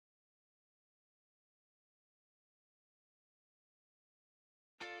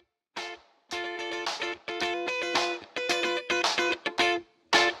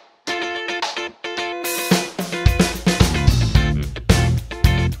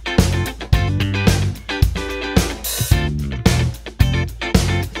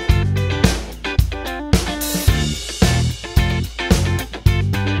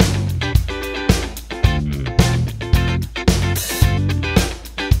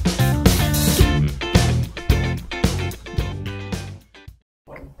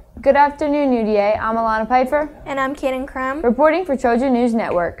Good afternoon, UDA. I'm Alana Peiffer. And I'm Caidenne Crum. Reporting for Trojan News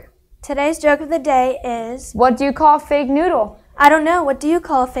Network. Today's joke of the day is... What do you call a fake noodle? I don't know. What do you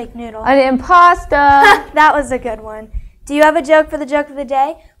call a fake noodle? An imposter. That was a good one. Do you have a joke for the joke of the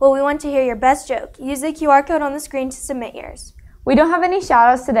day? Well, we want to hear your best joke. Use the QR code on the screen to submit yours. We don't have any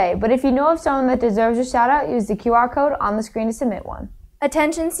shout-outs today, but if you know of someone that deserves a shout-out, use the QR code on the screen to submit one.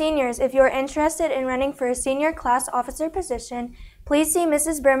 Attention seniors, if you are interested in running for a senior class officer position, please see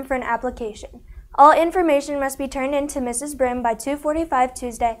Mrs. Brim for an application. All information must be turned in to Mrs. Brim by 2:45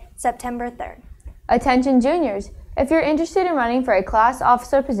 Tuesday, September 3rd. Attention juniors, if you're interested in running for a class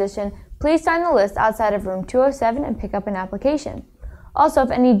officer position, please sign the list outside of room 207 and pick up an application. Also,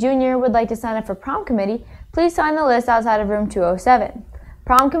 if any junior would like to sign up for prom committee, please sign the list outside of room 207.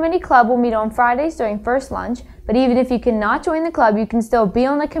 Prom committee club will meet on Fridays during first lunch, but even if you cannot join the club, you can still be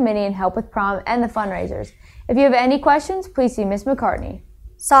on the committee and help with prom and the fundraisers. If you have any questions, please see Ms. McCartney.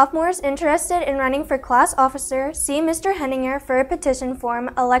 Sophomores interested in running for class officer, see Mr. Henninger for a petition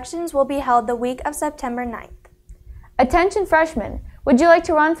form. Elections will be held the week of September 9th. Attention freshmen, would you like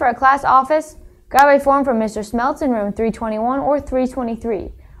to run for a class office? Grab a form from Mr. Smeltz in room 321 or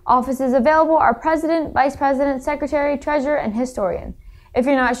 323. Offices available are president, vice president, secretary, treasurer, and historian. If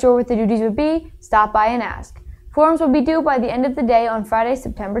you're not sure what the duties would be, stop by and ask. Forms will be due by the end of the day on Friday,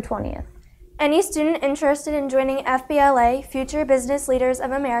 September 20th. Any student interested in joining FBLA, Future Business Leaders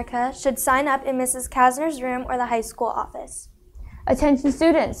of America, should sign up in Mrs. Kasner's room or the high school office. Attention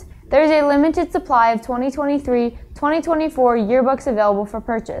students, there is a limited supply of 2023-2024 yearbooks available for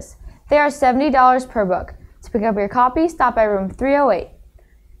purchase. They are $70 per book. To pick up your copy, stop by room 308.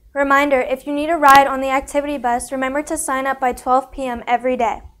 Reminder, if you need a ride on the activity bus, remember to sign up by 12 p.m. every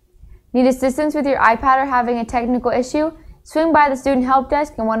day. Need assistance with your iPad or having a technical issue? Swing by the Student Help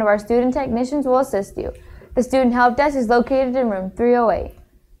Desk and one of our student technicians will assist you. The Student Help Desk is located in room 308.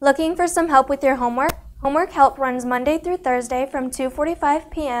 Looking for some help with your homework? Homework Help runs Monday through Thursday from 2:45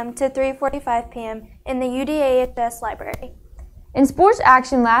 p.m. to 3:45 p.m. in the UDAHS library. In sports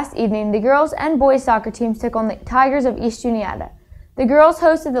action last evening, the girls and boys soccer teams took on the Tigers of East Juniata. The girls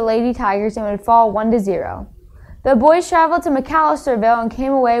hosted the Lady Tigers and would fall 1-0. The boys traveled to McAllisterville and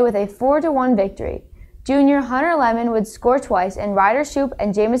came away with a 4-1 victory. Junior Hunter Lemon would score twice, and Ryder Shoup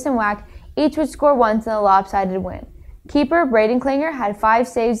and Jamison Wack each would score once in a lopsided win. Keeper Braden Klinger had 5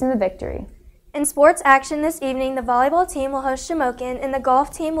 saves in the victory. In sports action this evening, the volleyball team will host Shamokin, and the golf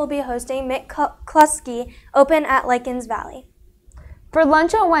team will be hosting McCluskey Open at Likens Valley. For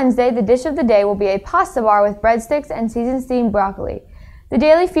lunch on Wednesday, the dish of the day will be a pasta bar with breadsticks and seasoned steamed broccoli. The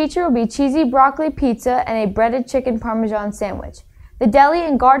daily feature will be cheesy broccoli pizza and a breaded chicken parmesan sandwich. The deli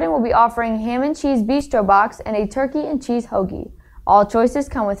and garden will be offering ham and cheese bistro box and a turkey and cheese hoagie. All choices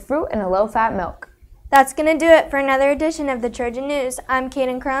come with fruit and a low-fat milk. That's going to do it for another edition of the Trojan News. I'm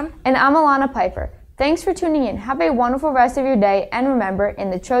Caidenne Crum. And I'm Alana Peiffer. Thanks for tuning in. Have a wonderful rest of your day, and remember,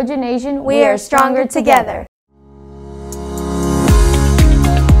 in the Trojan Nation, we are stronger together.